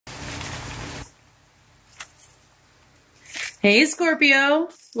Hey Scorpio,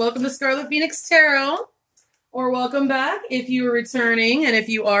 welcome to Scarlet Phoenix Tarot, or welcome back if you are returning, and if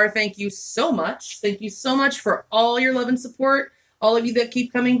you are, thank you so much. Thank you so much for all your love and support, all of you that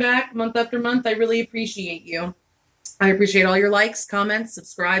keep coming back month after month. I really appreciate you. I appreciate all your likes, comments,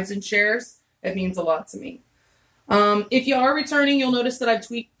 subscribes, and shares. It means a lot to me. If you are returning, you'll notice that I've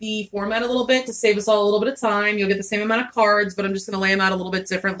tweaked the format a little bit to save us all a little bit of time. You'll get the same amount of cards, but I'm just going to lay them out a little bit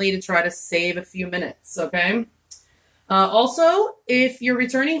differently to try to save a few minutes, okay? Also, if you're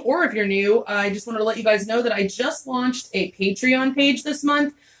returning or if you're new, I just wanted to let you guys know that I just launched a Patreon page this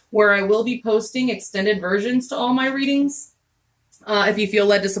month where I will be posting extended versions to all my readings. If you feel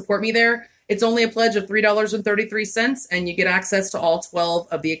led to support me there, it's only a pledge of $3.33 and you get access to all 12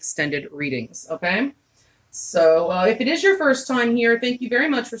 of the extended readings, okay? So if it is your first time here, thank you very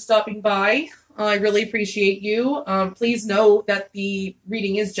much for stopping by. I really appreciate you. Please know that the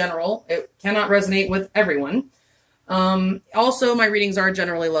reading is general. It cannot resonate with everyone. Also, my readings are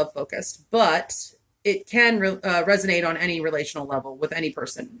generally love-focused, but it can resonate on any relational level with any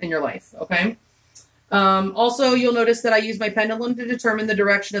person in your life, okay? Also, you'll notice that I use my pendulum to determine the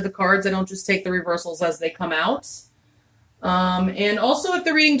direction of the cards. I don't just take the reversals as they come out. And also, if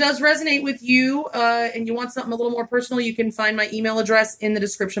the reading does resonate with you and you want something a little more personal, you can find my email address in the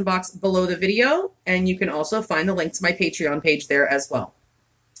description box below the video, and you can also find the link to my Patreon page there as well,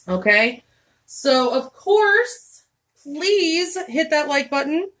 okay? So, of course, please hit that like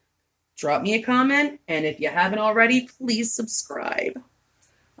button, drop me a comment, and if you haven't already, please subscribe.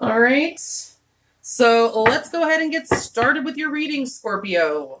 All right, so let's go ahead and get started with your reading,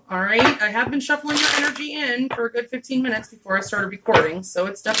 Scorpio. All right, I have been shuffling your energy in for a good 15 minutes before I started recording, so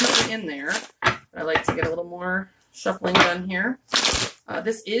it's definitely in there. I like to get a little more shuffling done here.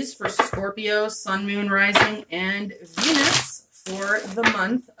 This is for Scorpio, Sun, Moon, Rising, and Venus for the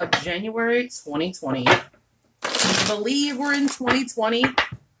month of January 2020. I believe we're in 2020.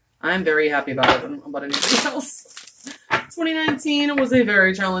 I'm very happy about it about anybody else. 2019 was a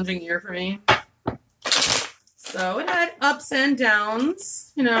very challenging year for me. So it had ups and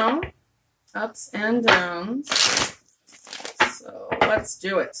downs, you know, ups and downs. So let's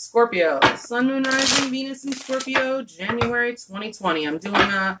do it. Scorpio, Sun, Moon, Rising, Venus in Scorpio, January 2020. I'm doing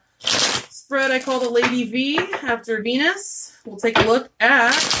a spread I call the Lady V after Venus. We'll take a look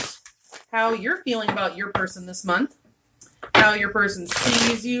at how you're feeling about your person this month, how your person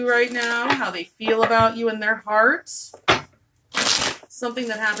sees you right now, how they feel about you in their heart, something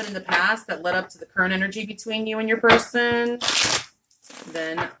that happened in the past that led up to the current energy between you and your person,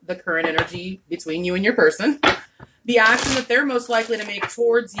 then the current energy between you and your person, the action that they're most likely to make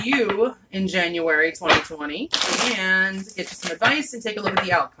towards you in January 2020, and get you some advice and take a look at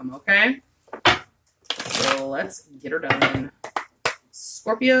the outcome, okay? So let's get her done.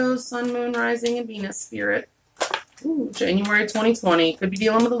 Scorpio, Sun, Moon, Rising, and Venus Spirit. Ooh, January 2020. Could be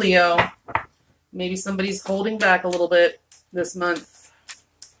dealing with a Leo. Maybe somebody's holding back a little bit this month.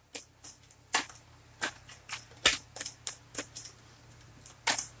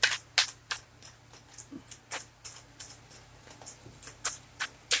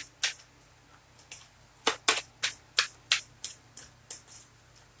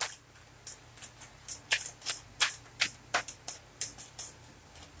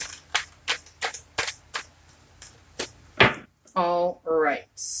 All right.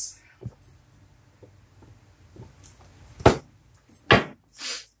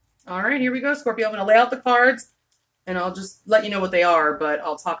 All right, here we go, Scorpio. I'm going to lay out the cards, and I'll just let you know what they are, but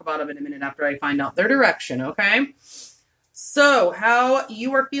I'll talk about them in a minute after I find out their direction, okay? So, how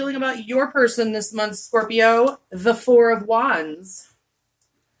you are feeling about your person this month, Scorpio? The Four of Wands.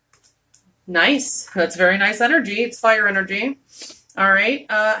 Nice. That's very nice energy. It's fire energy. All right,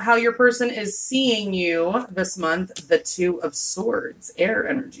 how your person is seeing you this month, the Two of Swords, air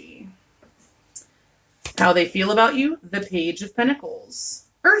energy. How they feel about you, the Page of Pentacles,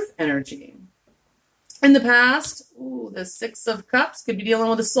 earth energy. In the past, ooh, the Six of Cups, could be dealing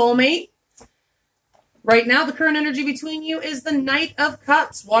with a soulmate. Right now, the current energy between you is the Knight of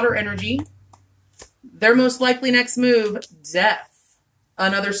Cups, water energy. Their most likely next move, death.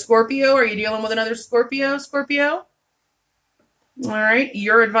 Another Scorpio, are you dealing with another Scorpio, Scorpio? All right,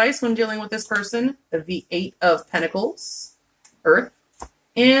 your advice when dealing with this person, the Eight of Pentacles, Earth,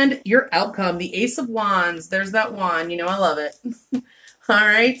 and your outcome, the Ace of Wands. There's that wand. You know I love it. All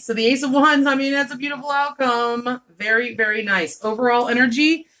right, so the Ace of Wands, I mean, that's a beautiful outcome. Very, very nice. Overall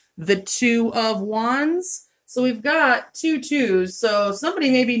energy, the Two of Wands. So we've got two twos, so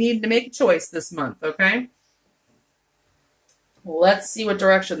somebody may be needing to make a choice this month, okay? Let's see what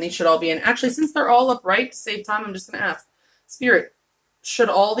direction these should all be in. Actually, since they're all upright, to save time, I'm just going to ask. Spirit, should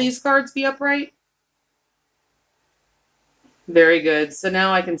all these cards be upright? Very good. So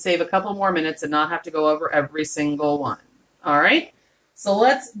now I can save a couple more minutes and not have to go over every single one. All right. So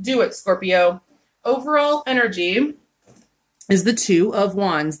let's do it, Scorpio. Overall energy is the Two of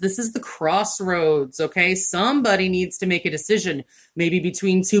Wands. This is the crossroads, okay? Somebody needs to make a decision, maybe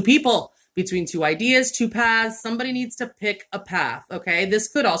between two people, between two ideas, two paths. Somebody needs to pick a path, okay? This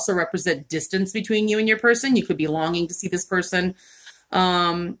could also represent distance between you and your person. You could be longing to see this person.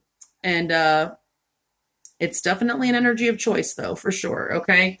 It's definitely an energy of choice, though, for sure,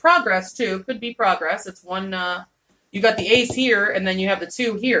 okay? Progress, too. Could be progress. It's one, you got the ace here, and then you have the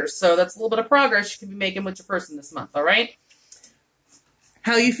two here. So that's a little bit of progress you could be making with your person this month, all right?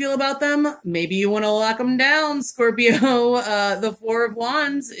 How you feel about them? Maybe you want to lock them down, Scorpio. The Four of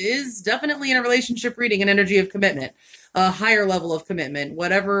Wands is definitely in a relationship reading, an energy of commitment, a higher level of commitment,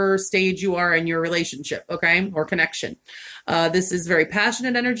 whatever stage you are in your relationship, okay, or connection. This is very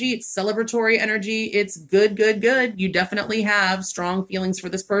passionate energy. It's celebratory energy. It's good, good, good. You definitely have strong feelings for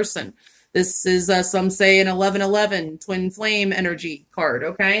this person. This is, some say, an 11-11 twin flame energy card,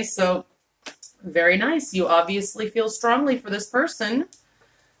 okay? So very nice. You obviously feel strongly for this person.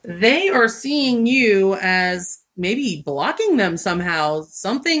 They are seeing you as maybe blocking them somehow.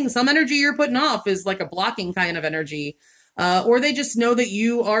 Some energy you're putting off is like a blocking kind of energy. Or they just know that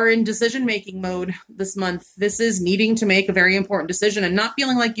you are in decision-making mode this month. This is needing to make a very important decision and not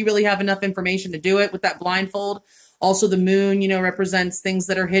feeling like you really have enough information to do it with that blindfold. Also, the moon, you know, represents things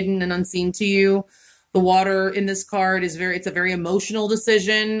that are hidden and unseen to you. The water in this card is it's a very emotional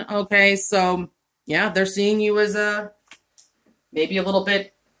decision. Okay, so yeah, they're seeing you as maybe a little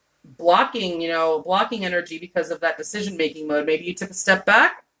bit blocking energy because of that decision-making mode. Maybe you took a step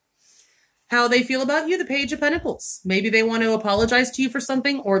back. How they feel about you, the Page of Pentacles. Maybe they want to apologize to you for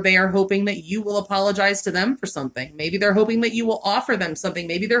something, or they are hoping that you will apologize to them for something. Maybe they're hoping that you will offer them something.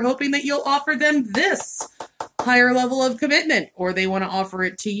 Maybe they're hoping that you'll offer them this higher level of commitment, or they want to offer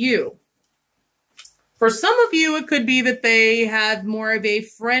it to you. For some of you, it could be that they have more of a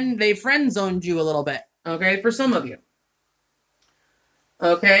friend, they friend-zoned you a little bit, okay, for some of you.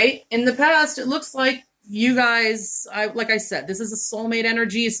 Okay, in the past, it looks like you guys, like I said, this is a soulmate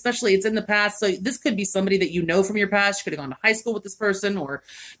energy, especially it's in the past. So this could be somebody that you know from your past. You could have gone to high school with this person or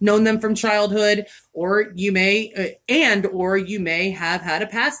known them from childhood, or you may, or you may have had a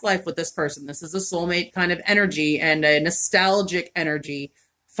past life with this person. This is a soulmate kind of energy and a nostalgic energy,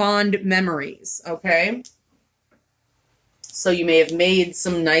 fond memories, okay? So you may have made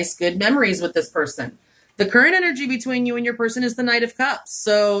some nice, good memories with this person. The current energy between you and your person is the Knight of Cups.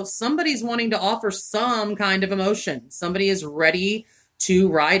 So somebody's wanting to offer some kind of emotion. Somebody is ready to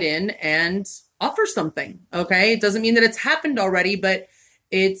ride in and offer something, okay? It doesn't mean that it's happened already, but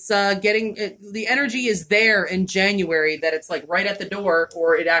it's the energy is there in January, that it's like right at the door,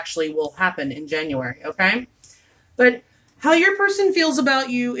 or it actually will happen in January, okay? But how your person feels about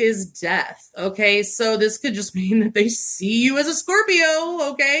you is death, okay? So this could just mean that they see you as a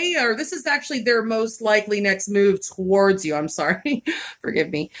Scorpio, okay? Or this is actually their most likely next move towards you. I'm sorry. Forgive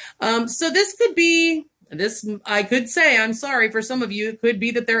me. So this could be, I could say, I'm sorry, for some of you, it could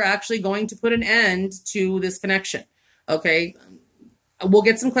be that they're actually going to put an end to this connection, okay? We'll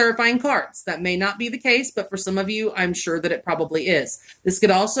get some clarifying cards. That may not be the case, but for some of you, I'm sure that it probably is. This could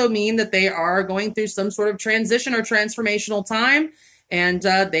also mean that they are going through some sort of transition or transformational time, and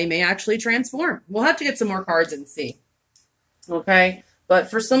they may actually transform. We'll have to get some more cards and see. Okay? But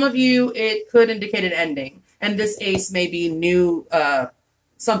for some of you, it could indicate an ending. And this ace may be new,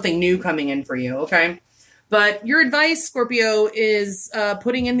 something new coming in for you, okay? But your advice, Scorpio, is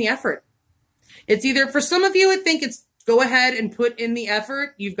putting in the effort. It's either, for some of you, I think it's go ahead and put in the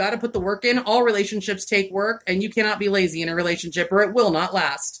effort. You've got to put the work in. All relationships take work, and you cannot be lazy in a relationship or it will not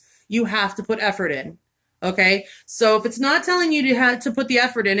last. You have to put effort in. Okay? So if it's not telling you to put the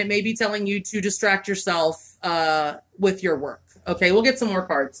effort in, it may be telling you to distract yourself with your work. Okay? We'll get some more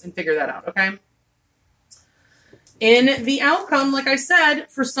cards and figure that out. Okay? In the outcome, like I said,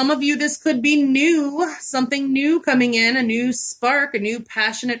 for some of you, this could be new, something new coming in, a new spark, a new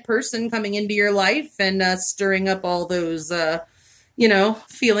passionate person coming into your life and stirring up all those,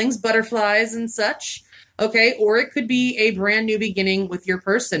 feelings, butterflies and such. Okay. Or it could be a brand new beginning with your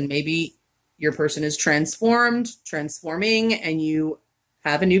person. Maybe your person is transforming, and you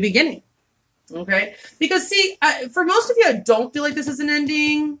have a new beginning. Okay. Because see, for most of you, I don't feel like this is an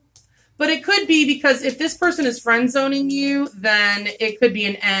ending. But it could be because if this person is friend zoning you, then it could be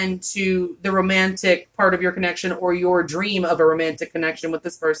an end to the romantic part of your connection or your dream of a romantic connection with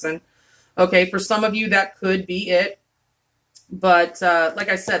this person. Okay, for some of you, that could be it. But like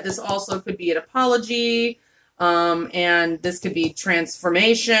I said, this also could be an apology, and this could be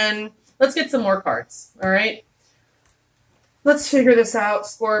transformation. Let's get some more cards, all right? Let's figure this out,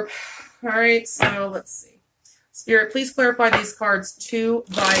 Scorp. All right, so let's see. Spirit, please clarify these cards 2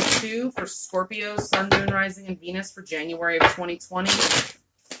 by 2 for Scorpio, Sun, Moon, Rising, and Venus for January of 2020.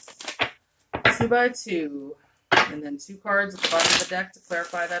 2 by 2. And then 2 cards at the bottom of the deck to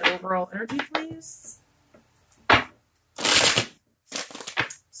clarify that overall energy, please.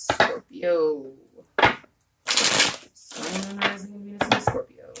 Scorpio. Sun, Moon, Rising, and Venus, and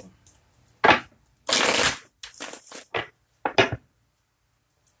Scorpio.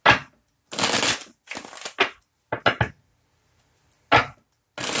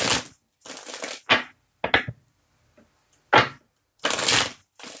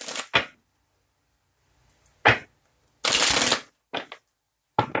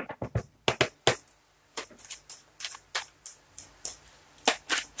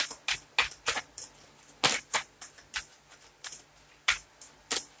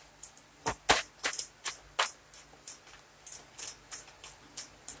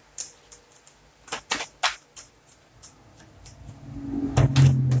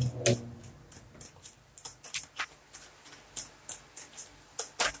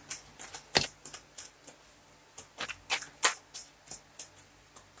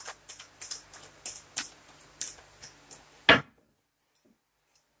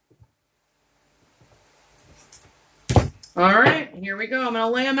 All right, here we go. I'm going to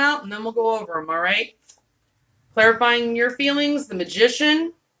lay them out, and then we'll go over them, all right? Clarifying your feelings, the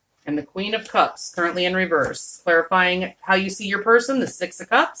Magician and the Queen of Cups, currently in reverse. Clarifying how you see your person, the Six of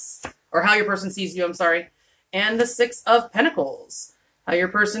Cups, or how your person sees you, I'm sorry, and the Six of Pentacles. How your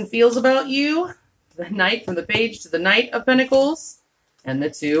person feels about you, the Knight from the Page to the Knight of Pentacles, and the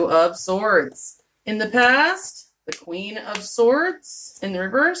Two of Swords. In the past, the Queen of Swords in the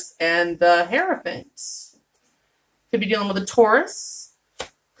reverse, and the Hierophant. Could be dealing with a Taurus.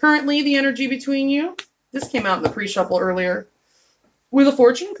 Currently, the energy between you. This came out in the pre-shuffle earlier. Wheel of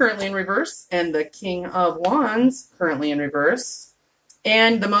Fortune, currently in reverse. And the King of Wands, currently in reverse.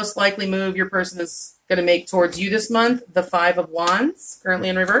 And the most likely move your person is going to make towards you this month, the Five of Wands, currently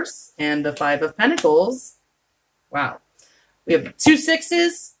in reverse. And the Five of Pentacles. Wow. We have 2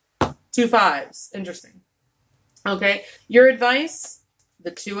 6s, 2 5s. Interesting. Okay. Your advice,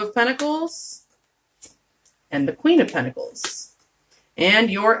 the Two of Pentacles and the Queen of Pentacles.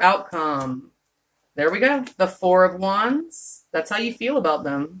 And your outcome. There we go. The Four of Wands. That's how you feel about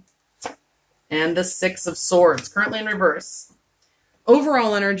them. And the Six of Swords, currently in reverse.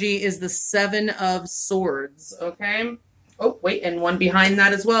 Overall energy is the Seven of Swords, okay? Oh, wait, and one behind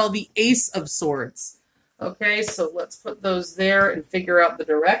that as well, the Ace of Swords. Okay, so let's put those there and figure out the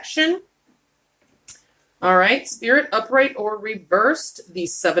direction. All right, Spirit, upright or reversed, the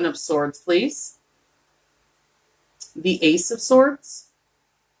Seven of Swords, please. The Ace of Swords,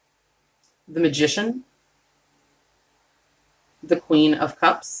 the Magician, the Queen of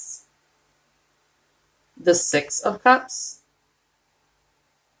Cups, the Six of Cups,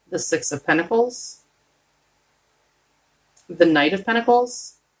 the Six of Pentacles, the Knight of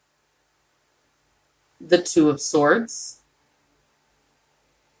Pentacles, the Two of Swords,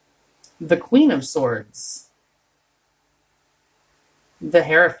 the Queen of Swords, the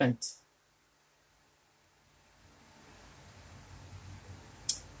Hierophant,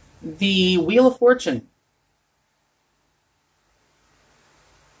 the Wheel of Fortune,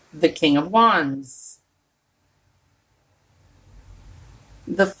 the King of Wands,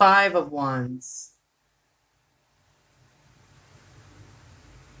 the Five of Wands,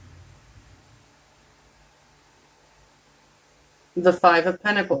 the Five of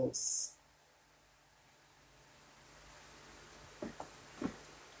Pentacles,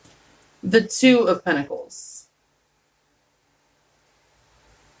 the Two of Pentacles,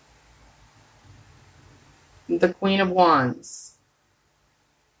 the Queen of Wands,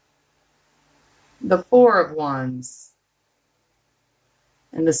 the Four of Wands,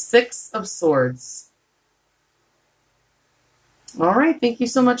 and the Six of Swords. All right, thank you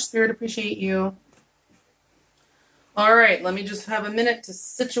so much, Spirit. Appreciate you. All right, let me just have a minute to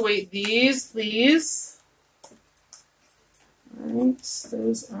situate these, please. All right,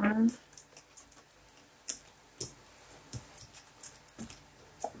 those are...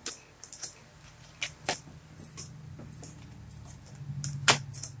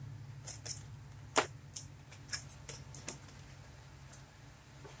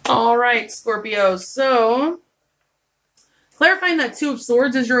 All right, Scorpio. So, clarifying that Two of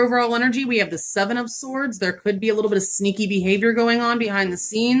Swords is your overall energy. We have the Seven of Swords. There could be a little bit of sneaky behavior going on behind the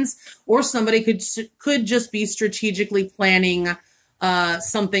scenes, or somebody could just be strategically planning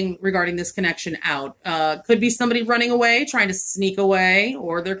something regarding this connection out. Could be somebody running away, trying to sneak away,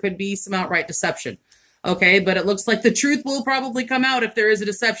 or there could be some outright deception. Okay, but it looks like the truth will probably come out if there is a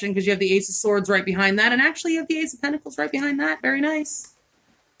deception, because you have the Ace of Swords right behind that, and actually you have the Ace of Pentacles right behind that. Very nice.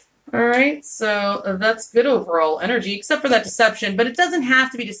 All right, so that's good overall energy, except for that deception, but it doesn't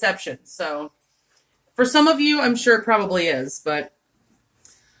have to be deception. So for some of you, I'm sure it probably is, but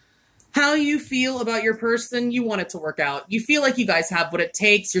how you feel about your person, you want it to work out. You feel like you guys have what it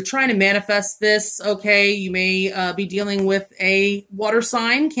takes. You're trying to manifest this, okay? You may be dealing with a water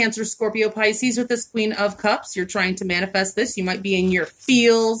sign, Cancer, Scorpio, Pisces, with this Queen of Cups. You're trying to manifest this. You might be in your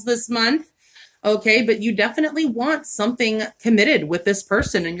feels this month, okay? But you definitely want something committed with this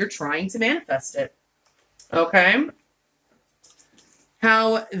person, and you're trying to manifest it, okay?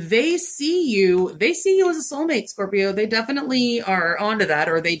 How they see you as a soulmate, Scorpio. They definitely are onto that,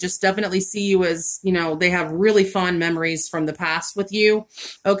 or they just definitely see you as, you know, they have really fond memories from the past with you,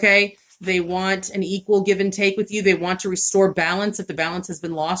 okay? They want an equal give and take with you. They want to restore balance if the balance has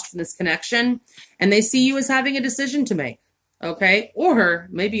been lost from this connection, and they see you as having a decision to make, okay? Or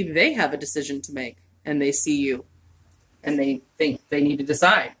maybe they have a decision to make, and they see you, and they think they need to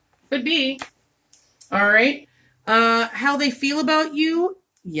decide. Could be. All right. How they feel about you.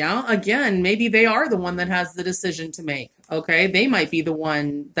 Yeah, again, maybe they are the one that has the decision to make. Okay. They might be the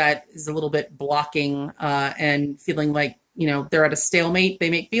one that is a little bit blocking, and feeling like, you know, they're at a stalemate. They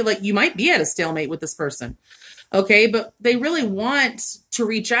may feel like you might be at a stalemate with this person. Okay. But they really want to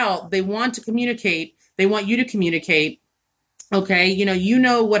reach out. They want to communicate. They want you to communicate. Okay. You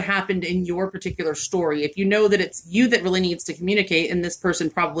know what happened in your particular story. If you know that it's you that really needs to communicate, and this person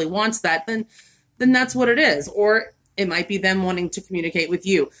probably wants that, then that's what it is. Or it might be them wanting to communicate with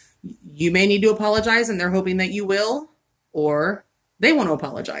you. You may need to apologize, and they're hoping that you will, or they want to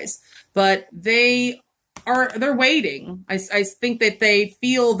apologize, but they're waiting. I think that they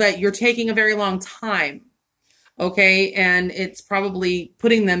feel that you're taking a very long time. Okay. And it's probably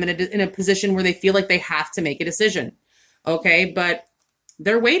putting them in a position where they feel like they have to make a decision. Okay. But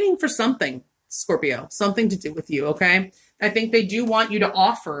they're waiting for something, Scorpio, something to do with you. Okay. I think they do want you to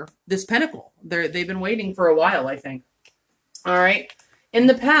offer this pentacle. They've been waiting for a while, I think. All right. In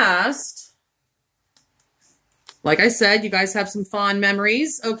the past, like I said, you guys have some fond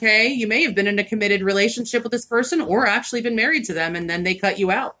memories, okay? You may have been in a committed relationship with this person, or actually been married to them, and then they cut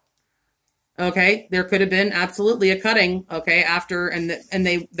you out. Okay? There could have been absolutely a cutting, okay, after, and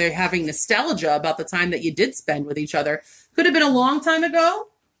they're having nostalgia about the time that you did spend with each other. Could have been a long time ago.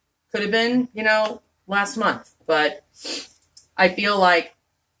 Could have been, last month. But I feel like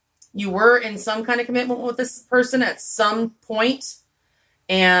you were in some kind of commitment with this person at some point,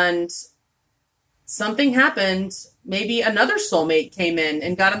 and something happened. Maybe another soulmate came in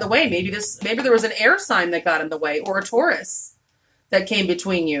and got in the way. Maybe there was an air sign that got in the way, or a Taurus that came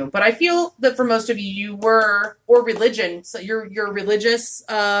between you. But I feel that for most of you, or religion, so you're religious,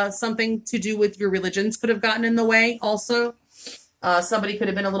 something to do with your religions could have gotten in the way also. Somebody could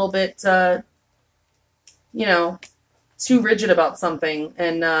have been a little bit, too rigid about something,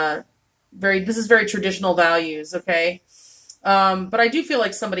 and this is very traditional values, okay? But I do feel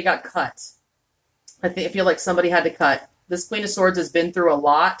like somebody got cut. I feel like somebody had to cut. This Queen of Swords has been through a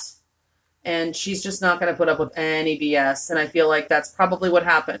lot, and she's just not going to put up with any BS, and I feel like that's probably what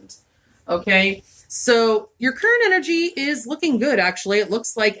happened, okay? So your current energy is looking good, actually. It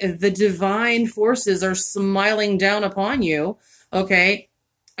looks like the divine forces are smiling down upon you, okay?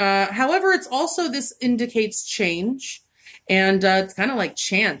 However, it's also, this indicates change. And it's kind of like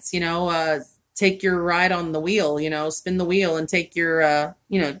chance, take your ride on the wheel, spin the wheel and take your,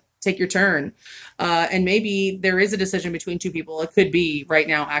 take your turn. And maybe there is a decision between two people. It could be right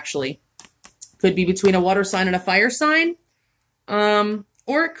now, actually. Could be between a water sign and a fire sign. Or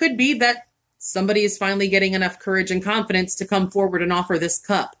it could be that somebody is finally getting enough courage and confidence to come forward and offer this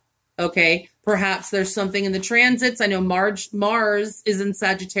cup. Okay. Perhaps there's something in the transits. I know Mars is in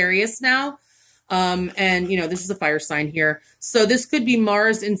Sagittarius now. And this is a fire sign here. So this could be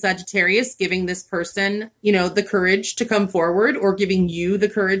Mars in Sagittarius giving this person, the courage to come forward, or giving you the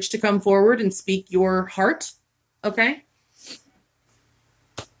courage to come forward and speak your heart. Okay.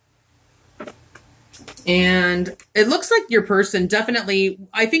 And it looks like your person definitely,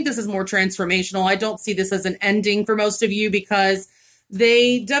 I think this is more transformational. I don't see this as an ending for most of you, because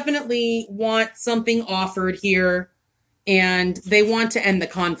they definitely want something offered here. And they want to end the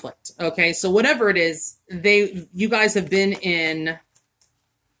conflict. Okay. So whatever it is, you guys have been in,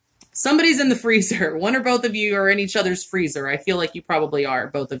 somebody's in the freezer. One or both of you are in each other's freezer. I feel like you probably are,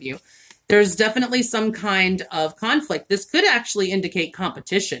 both of you. There's definitely some kind of conflict. This could actually indicate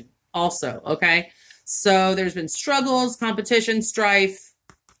competition also. Okay. So there's been struggles, competition, strife,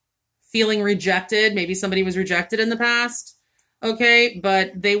 feeling rejected. Maybe somebody was rejected in the past. Okay.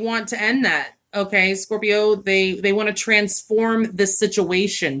 But they want to end that. Okay, Scorpio, they want to transform this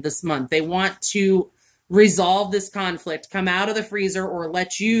situation this month. They want to resolve this conflict, come out of the freezer, or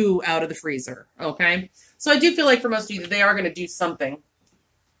let you out of the freezer. Okay, so I do feel like for most of you that they are going to do something.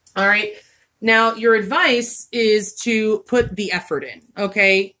 All right, now your advice is to put the effort in.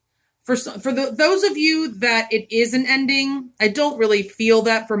 Okay, those of you that it is an ending, I don't really feel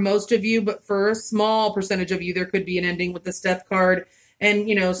that for most of you, but for a small percentage of you, there could be an ending with this Death card and,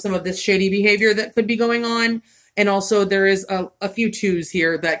 you know, some of this shady behavior that could be going on. And also there is a few twos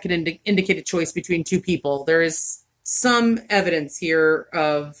here that could indicate a choice between two people. There is some evidence here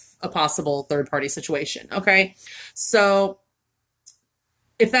of a possible third-party situation. Okay, so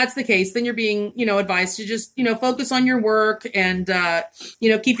if that's the case, then you're being, you know, advised to just, you know, focus on your work and,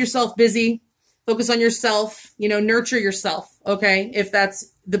 you know, keep yourself busy, focus on yourself, you know, nurture yourself. Okay. If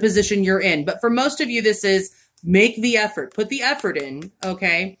that's the position you're in. But for most of you, this is make the effort, put the effort in.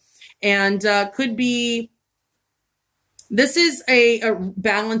 Okay. And, this is a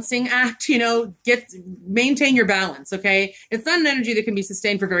balancing act, you know, maintain your balance. Okay. It's not an energy that can be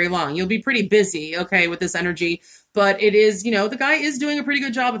sustained for very long. You'll be pretty busy. Okay. With this energy, but it is, you know, the guy is doing a pretty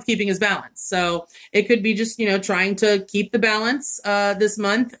good job of keeping his balance. So it could be just, you know, trying to keep the balance, this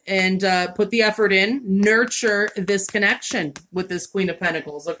month and, put the effort in, nurture this connection with this Queen of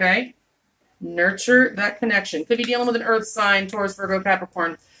Pentacles. Okay. Nurture that connection. Could be dealing with an earth sign, Taurus, Virgo,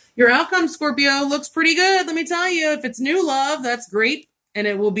 Capricorn. Your outcome, Scorpio, looks pretty good. Let me tell you, if it's new love, that's great. And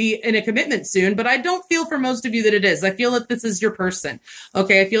it will be in a commitment soon. But I don't feel for most of you that it is. I feel that this is your person.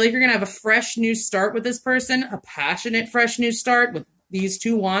 Okay, I feel like you're going to have a fresh new start with this person. A passionate, fresh new start with these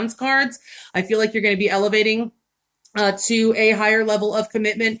two Wands cards. I feel like you're going to be elevating to a higher level of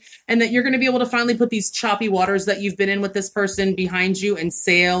commitment. And that you're going to be able to finally put these choppy waters that you've been in with this person behind you and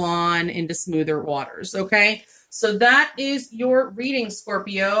sail on into smoother waters. Okay. So that is your reading,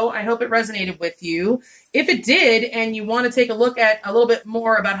 Scorpio. I hope it resonated with you. If it did, and you want to take a look at a little bit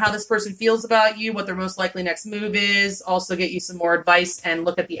more about how this person feels about you, what their most likely next move is, also get you some more advice and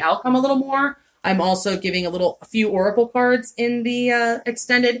look at the outcome a little more, I'm also giving a few oracle cards in the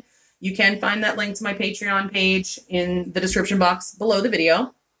extended. You can find that link to my Patreon page in the description box below the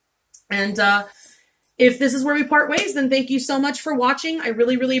video. And if this is where we part ways, then thank you so much for watching. I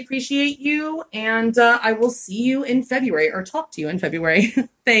really, really appreciate you. And I will see you in February or talk to you in February.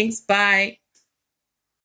 Thanks. Bye.